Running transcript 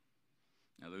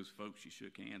those folks you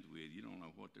shook hands with, you don't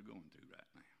know what they're going through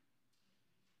right now.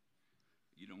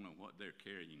 You don't know what they're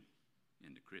carrying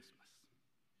into Christmas.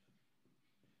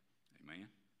 Amen?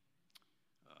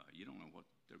 You don't know what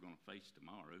they're going to face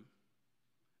tomorrow.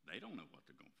 They don't know what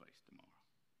they're going to face tomorrow.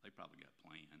 They probably got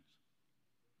plans,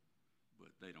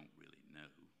 but they don't really know.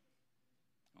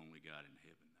 Only God in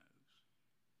heaven knows.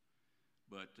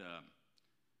 But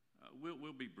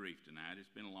we'll be brief tonight.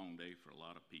 It's been a long day for a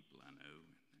lot of people, I know,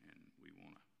 and we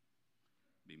want to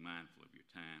be mindful of your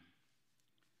time.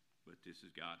 But this is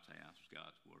God's house,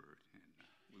 God's word, and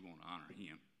we want to honor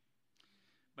him.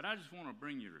 But I just want to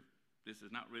bring you, this is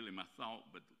not really my thought,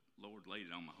 but the Lord laid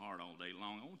it on my heart all day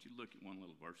long. I want you to look at one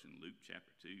little verse in Luke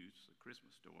chapter 2. It's a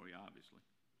Christmas story, obviously.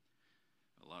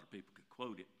 A lot of people could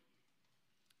quote it.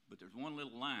 But there's one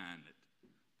little line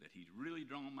that he's really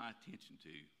drawn my attention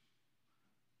to,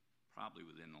 probably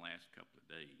within the last couple of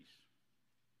days.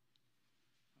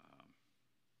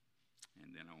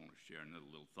 And then I want to share another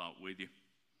little thought with you.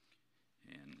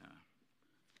 And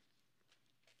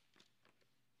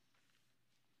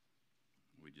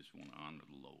we just want to honor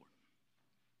the Lord.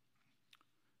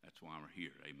 That's why we're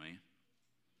here, amen?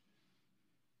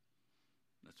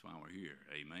 That's why we're here,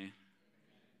 amen?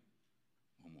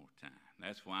 One more time.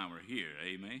 That's why we're here,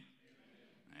 amen?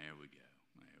 There we go,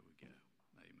 there we go,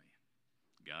 amen.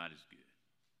 God is good.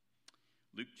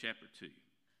 Luke chapter 2,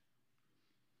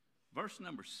 verse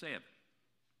number 7.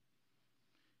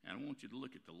 And I want you to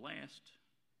look at the last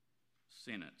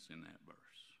sentence in that verse.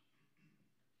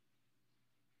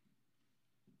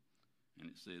 And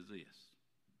it says this: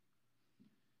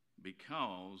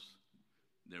 because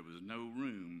there was no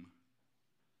room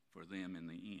for them in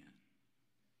the inn.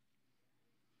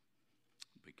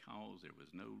 Because there was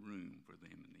no room for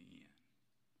them in the inn.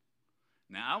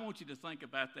 Now, I want you to think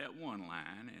about that one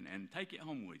line and take it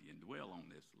home with you and dwell on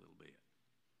this a little bit.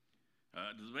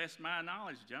 To the best of my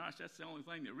knowledge, Josh, that's the only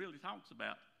thing that really talks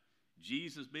about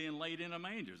Jesus being laid in a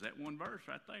manger, is that one verse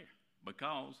right there.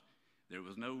 Because there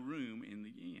was no room in the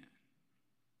inn.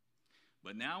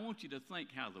 But now I want you to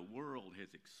think how the world has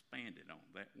expanded on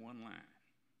that one line.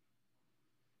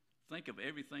 Think of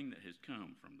everything that has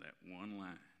come from that one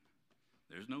line.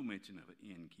 There's no mention of an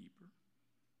innkeeper.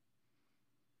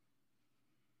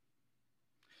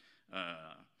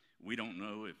 We don't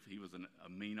know if he was a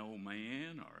mean old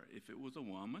man or if it was a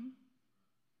woman.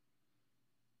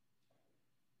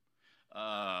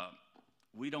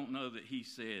 We don't know that he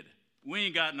said, we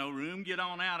ain't got no room, get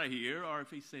on out of here. Or if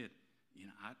he said, you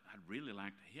know, I'd really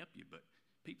like to help you, but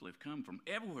people have come from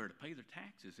everywhere to pay their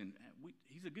taxes, and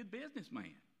he's a good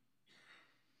businessman.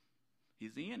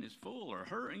 His inn is full, or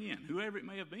her inn, whoever it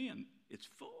may have been, it's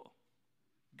full.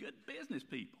 Good business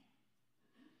people.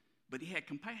 But he had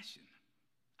compassion,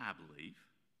 I believe.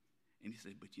 And he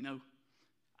said, but you know,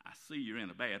 I see you're in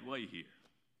a bad way here,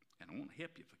 and I want to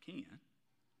help you if I can.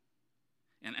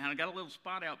 And I got a little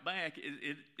spot out back.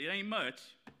 It ain't much.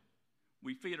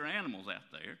 We feed our animals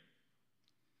out there.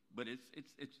 But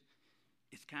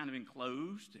it's kind of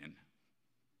enclosed, and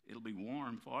it'll be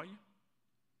warm for you.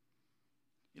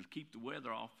 It'll keep the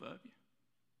weather off of you.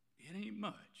 It ain't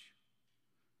much,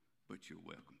 but you're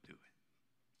welcome to it.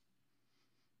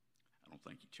 I don't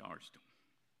think he charged them.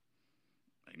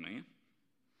 Amen?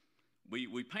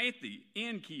 We paint the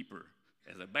innkeeper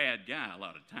as a bad guy a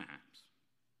lot of times.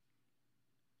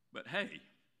 But hey,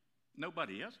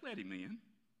 nobody else let him in,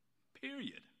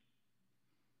 period.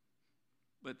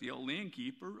 But the old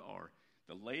innkeeper or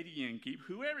the lady innkeeper,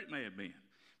 whoever it may have been,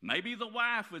 maybe the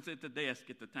wife was at the desk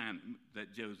at the time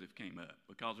that Joseph came up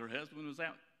because her husband was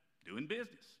out doing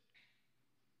business.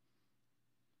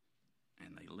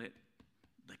 And they let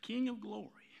the King of Glory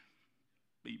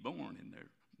be born in their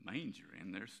manger,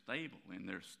 in their stable, in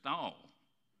their stall.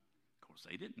 Of course,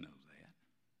 they didn't know that.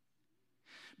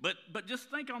 But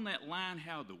just think on that line,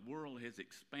 how the world has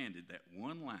expanded that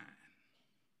one line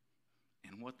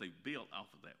and what they built off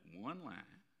of that one line.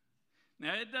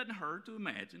 Now, it doesn't hurt to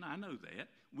imagine. I know that.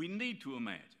 We need to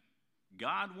imagine.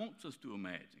 God wants us to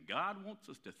imagine. God wants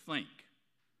us to think.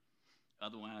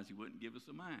 Otherwise, he wouldn't give us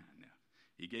a mind. Now,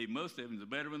 he gave most of them a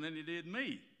better one than he did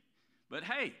me. But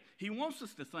hey, he wants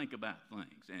us to think about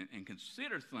things and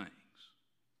consider things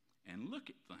and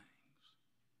look at things.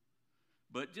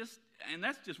 But and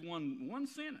that's just one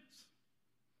sentence.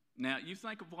 Now, you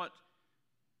think of what,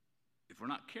 if we're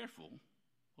not careful,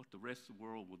 what the rest of the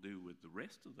world will do with the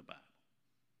rest of the Bible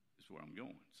is where I'm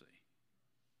going, see.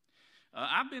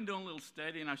 I've been doing a little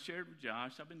study, and I shared with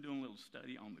Josh, I've been doing a little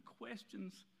study on the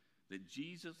questions that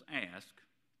Jesus asked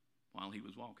while he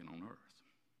was walking on earth.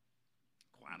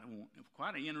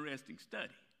 Quite an interesting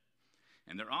study.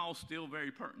 And they're all still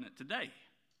very pertinent today.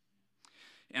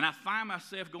 And I find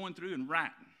myself going through and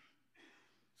writing.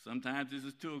 Sometimes this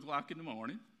is 2 o'clock in the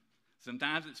morning.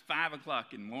 Sometimes it's 5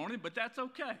 o'clock in the morning, but that's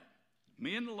okay.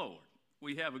 Me and the Lord,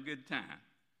 we have a good time.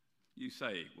 You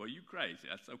say, well, you crazy.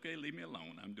 That's okay, leave me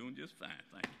alone. I'm doing just fine,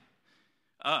 thank you.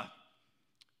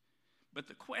 But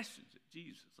the questions that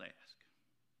Jesus asked,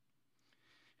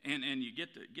 and you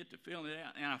get to feeling it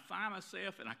out, and I find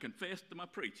myself, and I confessed to my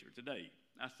preacher today,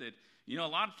 I said, a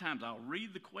lot of times I'll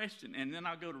read the question, and then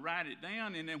I'll go to write it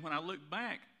down, and then when I look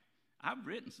back, I've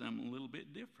written something a little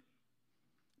bit different.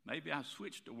 Maybe I've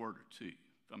switched a word or two,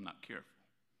 if I'm not careful,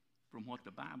 from what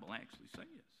the Bible actually says.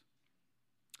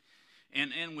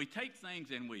 And we take things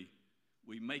and we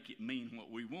make it mean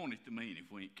what we want it to mean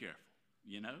if we ain't careful,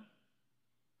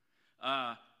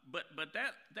 But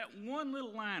that one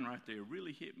little line right there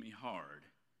really hit me hard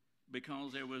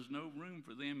because there was no room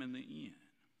for them in the inn.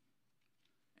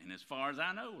 And as far as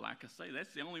I know, like I say,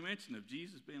 that's the only mention of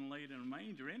Jesus being laid in a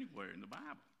manger anywhere in the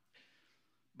Bible.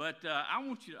 But I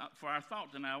want you, for our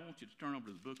thought tonight, I want you to turn over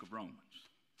to the book of Romans.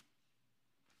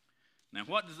 Now,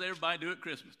 what does everybody do at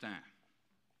Christmas time?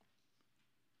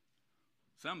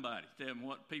 Somebody tell me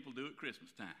what people do at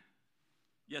Christmas time.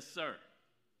 Yes, sir.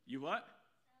 You what?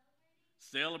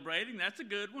 Celebrating. That's a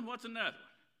good one. What's another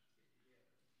one?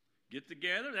 Get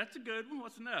together. That's a good one.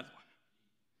 What's another one?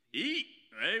 Eat.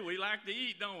 Hey, we like to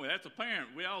eat, don't we? That's apparent.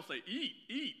 We all say eat,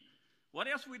 eat. What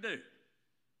else we do?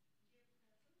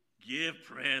 Give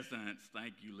presents.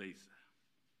 Thank you, Lisa.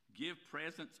 Give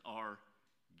presents are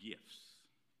gifts.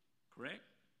 Correct?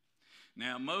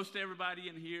 Now, most everybody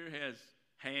in here has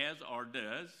or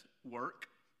does work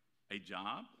a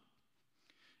job.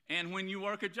 And when you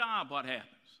work a job, what happens?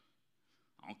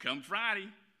 On come Friday,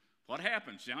 what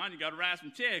happens, Sean? You got to write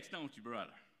some checks, don't you,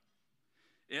 brother?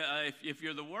 If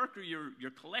you're the worker,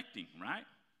 you're collecting, right?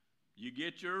 You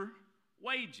get your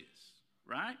wages,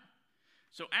 right?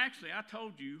 So actually, I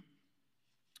told you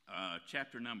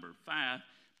chapter number 5,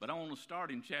 but I want to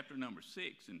start in chapter number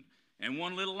 6, and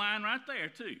one little line right there,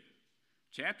 too.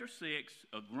 Chapter 6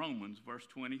 of Romans, verse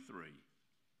 23.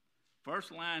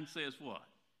 First line says what?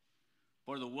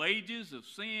 For the wages of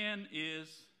sin is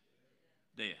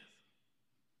death.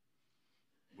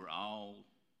 We're all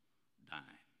dying.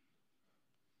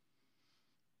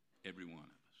 Every one of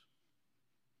us.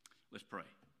 Let's pray.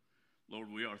 Lord,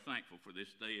 we are thankful for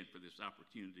this day and for this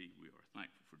opportunity. We are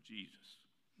thankful for Jesus.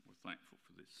 We're thankful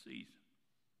for this season.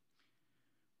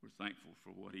 We're thankful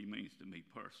for what he means to me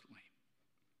personally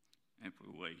and for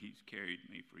the way he's carried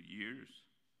me for years.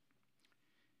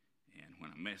 And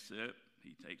when I mess up,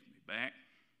 he takes me back.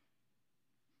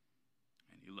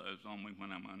 And he loves on me when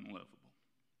I'm unlovable.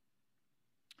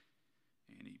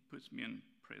 And he puts me in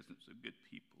the presence of good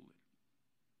people that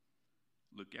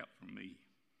look out for me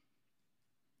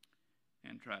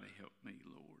and try to help me,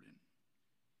 Lord. And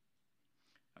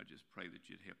I just pray that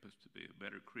you'd help us to be a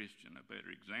better Christian, a better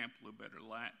example, a better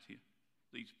light to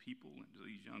these people and to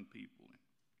these young people. And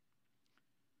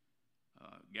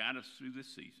guide us through this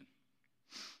season.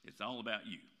 It's all about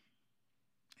you.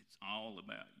 It's all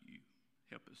about you.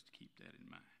 Help us to keep that in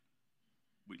mind.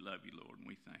 We love you, Lord, and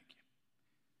we thank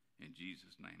you. In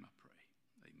Jesus' name I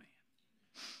pray. Amen.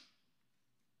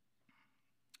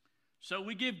 So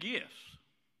we give gifts.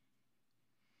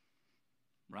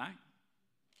 Right?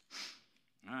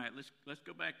 All right, let's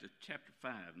go back to chapter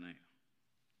 5 now.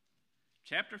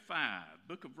 Chapter 5,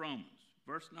 book of Romans,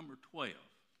 verse number 12.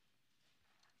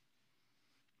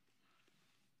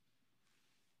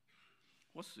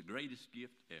 What's the greatest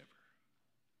gift ever?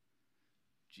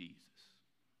 Jesus.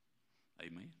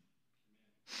 Amen.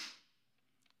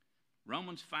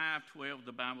 Romans 5:12,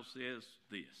 the Bible says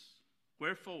this.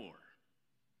 Wherefore,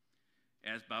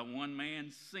 as by one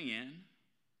man sin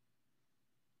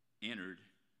entered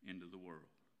into the world,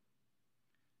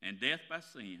 and death by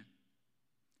sin,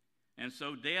 and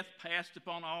so death passed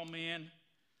upon all men,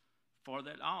 for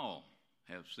that all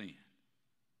have sinned.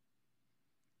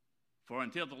 For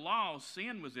until the law,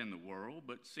 sin was in the world,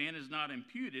 but sin is not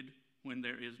imputed when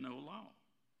there is no law.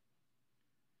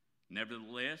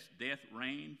 Nevertheless, death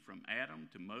reigned from Adam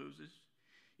to Moses,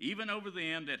 even over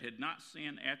them that had not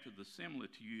sinned after the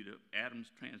similitude of Adam's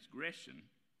transgression,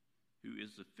 who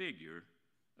is the figure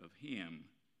of him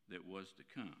that was to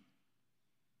come.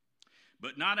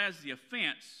 But not as the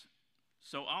offense,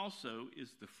 so also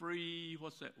is the free,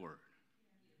 what's that word?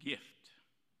 Gift.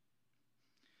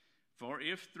 For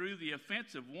if through the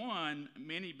offense of one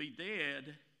many be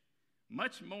dead,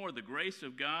 much more the grace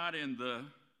of God and the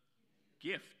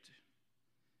gift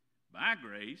by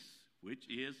grace, which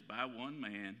is by one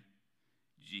man,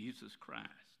 Jesus Christ,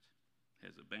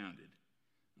 has abounded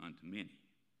unto many.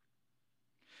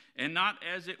 And not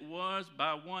as it was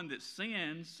by one that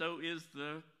sinned, so is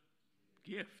the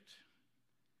gift.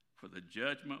 For the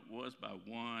judgment was by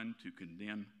one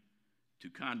to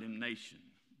condemnation,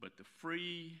 but the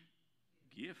free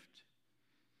gift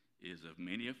is of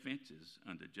many offenses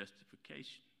unto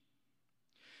justification.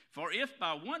 For if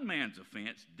by one man's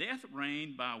offense death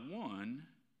reigned by one,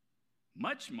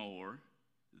 much more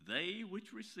they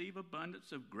which receive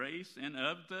abundance of grace and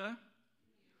of the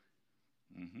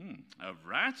of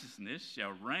righteousness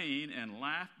shall reign in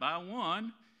life by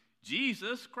one,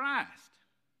 Jesus Christ.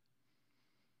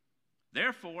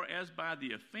 Therefore, as by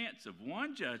the offense of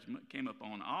one judgment came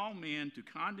upon all men to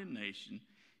condemnation,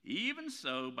 even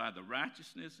so by the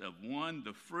righteousness of one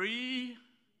the free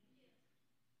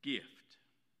gift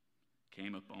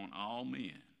came upon all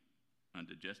men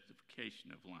unto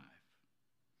justification of life.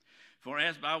 For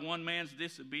as by one man's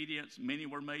disobedience many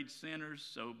were made sinners,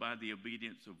 so by the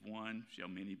obedience of one shall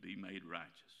many be made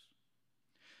righteous.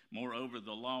 Moreover,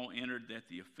 the law entered that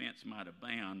the offense might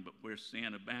abound, but where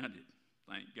sin abounded,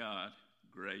 thank God,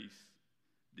 grace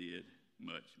did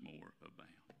much more abound.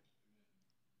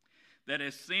 That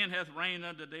as sin hath reigned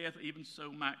unto death, even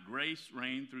so might grace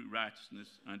reign through righteousness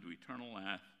unto eternal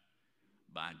life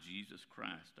by Jesus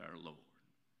Christ our Lord.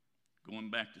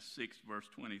 Going back to 6 verse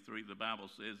 23, the Bible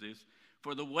says this,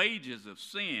 for the wages of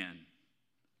sin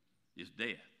is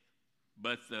death,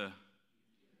 but the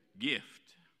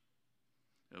gift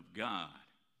of God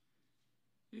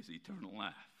is eternal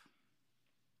life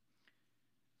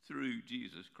through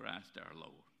Jesus Christ our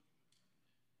Lord.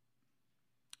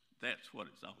 That's what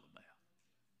it's all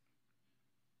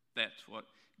about.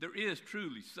 There is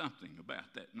truly something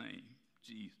about that name,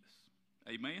 Jesus.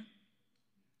 Amen?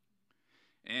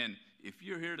 And if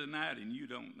you're here tonight and you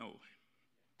don't know him,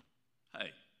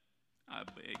 hey, I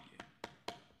beg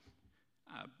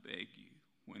you,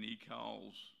 when he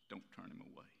calls, don't turn him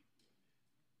away.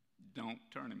 Don't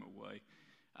turn him away.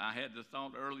 I had the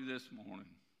thought early this morning.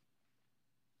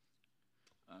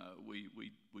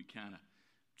 We kind of,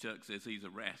 Chuck says he's a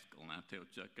rascal, and I tell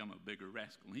Chuck I'm a bigger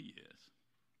rascal than he is.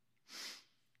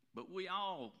 But we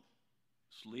all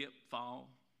slip, fall,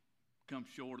 come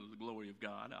short of the glory of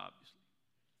God, obviously.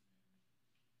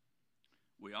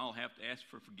 We all have to ask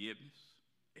for forgiveness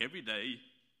every day.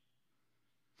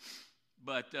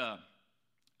 But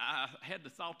I had the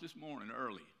thought this morning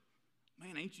early,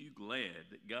 man, ain't you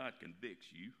glad that God convicts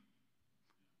you?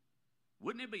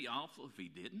 Wouldn't it be awful if he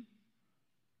didn't?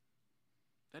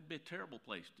 That'd be a terrible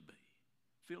place to be.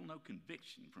 Feel no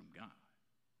conviction from God.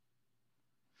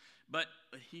 But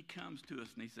he comes to us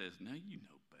and he says, no, you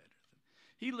know better.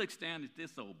 He looks down at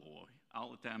this old boy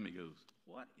all the time. He goes,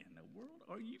 what in the world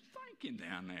are you thinking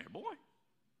down there, boy?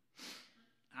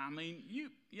 I mean, you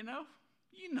know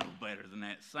better than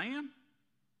that, Sam.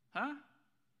 Huh?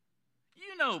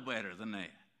 You know better than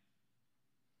that.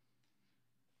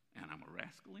 And I'm a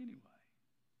rascal anyway.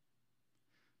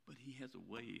 But he has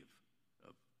a way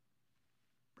of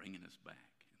bringing us back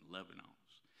and loving on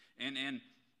us. And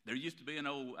there used to be an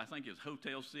old, I think it was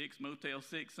Hotel 6, Motel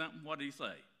 6, something. What did he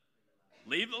say?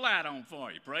 Leave the light on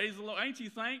for you. Praise the Lord. Ain't you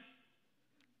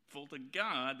thankful to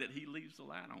God that he leaves the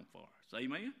light on for us?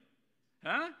 Amen?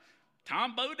 Huh?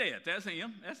 Tom Bodette, that's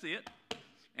him. That's it.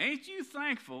 Ain't you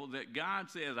thankful that God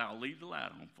says, I'll leave the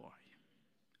light on for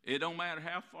you? It don't matter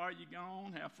how far you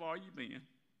gone, how far you been.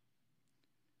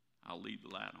 I'll leave the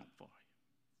light on for you.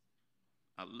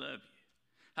 I love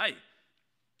you. Hey,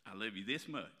 I love you this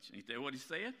much. Ain't that what he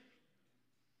said?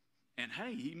 And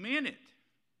hey, he meant it.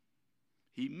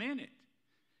 He meant it.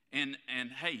 And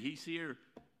hey, he's here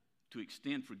to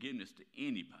extend forgiveness to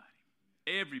anybody,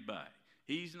 everybody.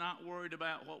 He's not worried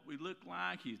about what we look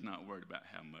like. He's not worried about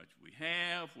how much we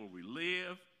have, where we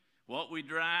live, what we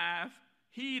drive.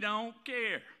 He don't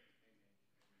care.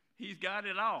 He's got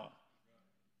it all.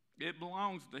 It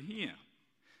belongs to him.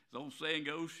 The old saying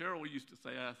goes, Cheryl used to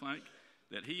say, I think,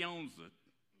 that he owns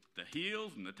the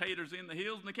hills and the taters in the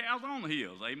hills and the cows on the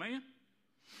hills. Amen?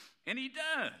 And he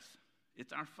does.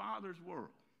 It's our Father's world.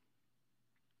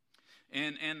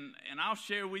 And I'll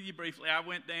share with you briefly. I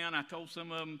went down. I told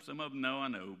some of them know, I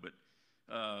know. But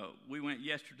we went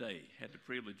yesterday. Had the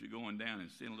privilege of going down and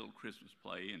seeing a little Christmas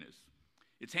play. And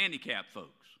it's handicapped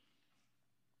folks.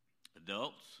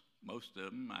 Adults, most of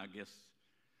them, I guess,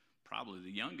 probably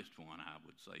the youngest one, I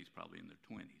would say, is probably in their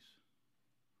 20s.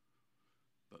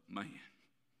 But man,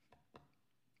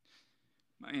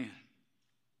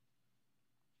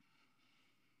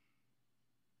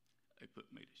 they put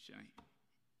me to shame.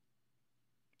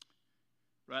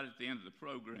 Right at the end of the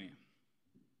program,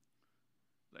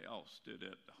 they all stood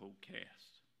up, the whole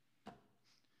cast.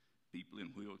 People in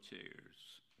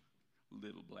wheelchairs,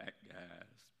 little black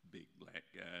guys, big black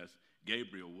guys.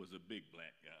 Gabriel was a big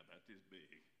black guy, about this big.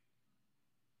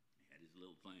 He had his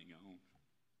little thing on.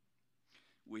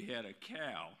 We had a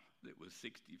cow that was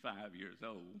 65 years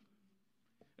old,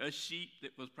 a sheep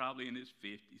that was probably in his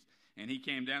 50s, and he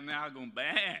came down the aisle going,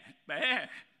 bah, bah.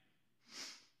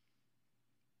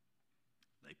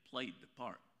 They played the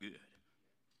part good.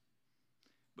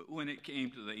 But when it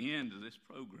came to the end of this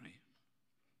program,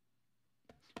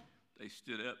 they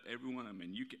stood up, every one of them,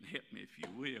 and you can help me if you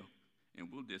will,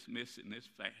 and we'll dismiss it in this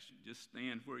fashion. Just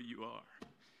stand where you are.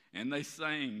 And they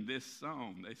sang this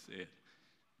song. They said,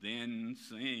 then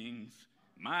sings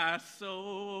my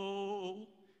soul,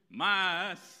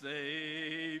 my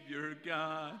Savior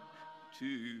God,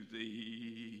 to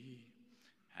thee.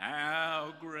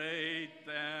 How great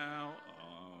thou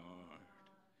art,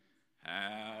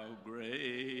 how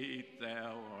great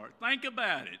thou art. Think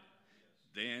about it.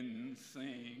 Then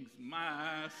sings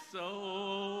my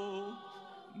soul,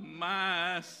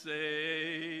 my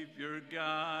Savior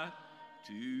God,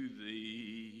 to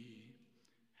thee.